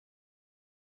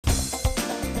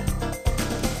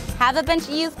Have a bunch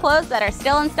of used clothes that are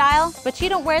still in style, but you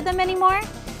don't wear them anymore?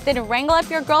 Then wrangle up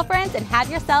your girlfriends and have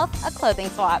yourself a clothing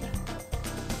swap.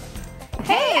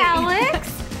 Hey, Alex!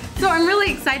 So I'm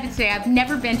really excited today. I've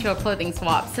never been to a clothing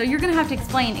swap, so you're gonna have to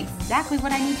explain exactly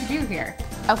what I need to do here.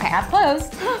 Okay. Have clothes.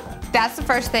 That's the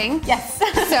first thing. Yes.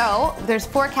 So there's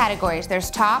 4 categories. There's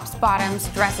tops, bottoms,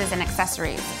 dresses, and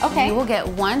accessories. Okay. You will get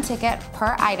 1 ticket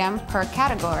per item per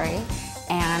category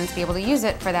and be able to use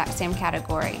it for that same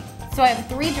category. So I have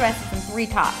 3 dresses and 3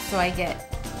 tops. So I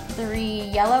get 3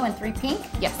 yellow and 3 pink?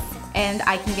 Yes. And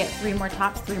I can get 3 more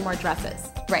tops, 3 more dresses.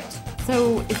 Right.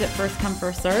 So is it first come,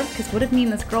 first serve? Because what if me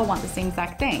and this girl want the same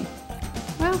exact thing?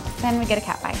 Well, then we get a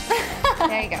cat pie.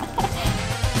 There you go.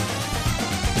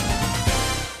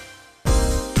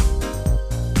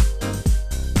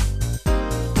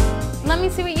 Let me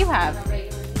see what you have.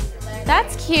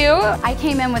 That's cute. I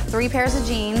came in with 3 pairs of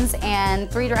jeans and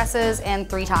 3 dresses and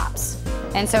 3 tops.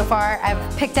 And so far, I've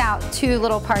picked out 2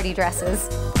 little party dresses.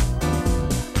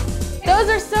 Those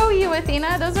are so you,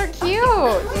 Athena. Those are cute.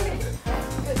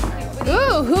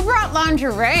 Ooh, who brought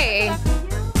lingerie?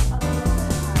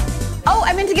 Oh,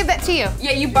 I meant to give that to you.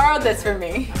 Yeah, you borrowed this from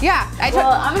me. Yeah, I took.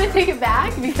 Well, I'm gonna take it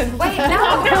back because Wait,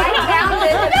 no, I found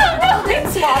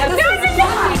it.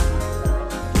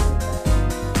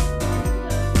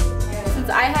 Since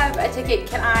I have a ticket,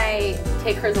 can I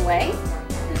take hers away?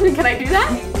 Can I do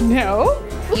that? No.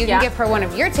 You Yeah. can give her one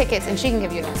of your tickets and she can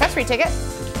give you an accessory ticket.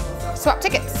 Swap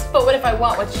tickets. But what if I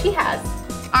want what she has?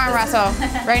 Arm wrestle,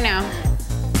 right now.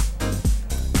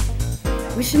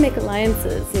 We should make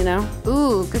alliances, you know?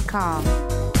 Ooh, good call.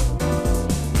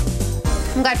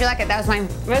 I'm glad you like it. That was mine.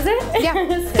 Was it?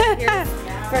 Yeah.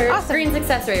 For Awesome. Green's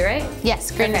accessory, right? Yes,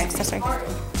 green accessory.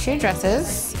 2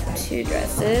 dresses. 2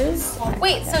 dresses.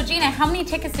 Wait, so Gina, how many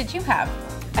tickets did you have?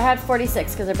 I had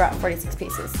 46 because I brought 46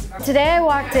 pieces. Today I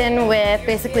walked in with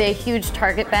basically a huge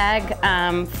Target bag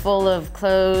full of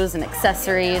clothes and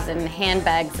accessories and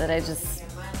handbags that I just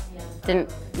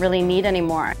didn't really need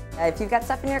anymore. If you've got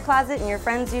stuff in your closet and your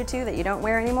friends do too that you don't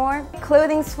wear anymore,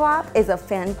 clothing swap is a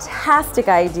fantastic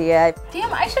idea.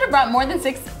 Damn, I should have brought more than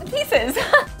 6 pieces.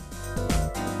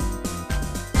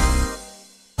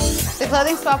 The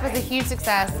clothing swap was a huge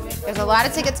success. There's a lot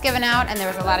of tickets given out and there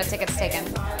was a lot of tickets taken.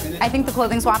 I think the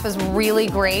clothing swap is really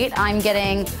great. I'm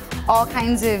getting all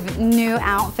kinds of new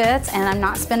outfits and I'm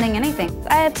not spending anything.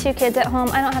 I have 2 kids at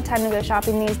home. I don't have time to go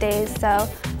shopping these days, so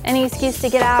any excuse to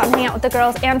get out and hang out with the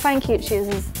girls and find cute shoes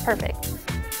is perfect.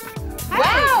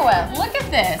 Wow, look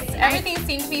at this. Everything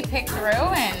seemed to be picked through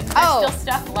and there's still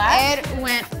stuff left. It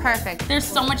went perfect. There's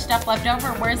so much stuff left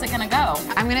over. Where is it gonna go?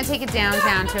 I'm gonna take it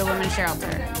downtown to a women's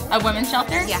shelter. A women's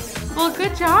shelter? Yeah. Well,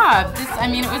 good job. I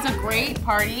mean, it was a great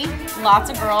party. Lots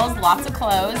of girls, lots of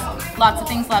clothes, lots of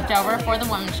things left over for the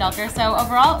women's shelter. So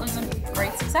overall, it was a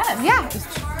great success. Yeah, it was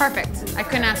perfect. I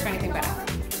couldn't ask for anything better.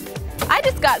 I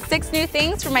just got 6 new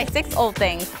things for my 6 old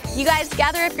things. You guys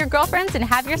gather up your girlfriends and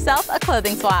have yourself a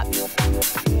clothing swap.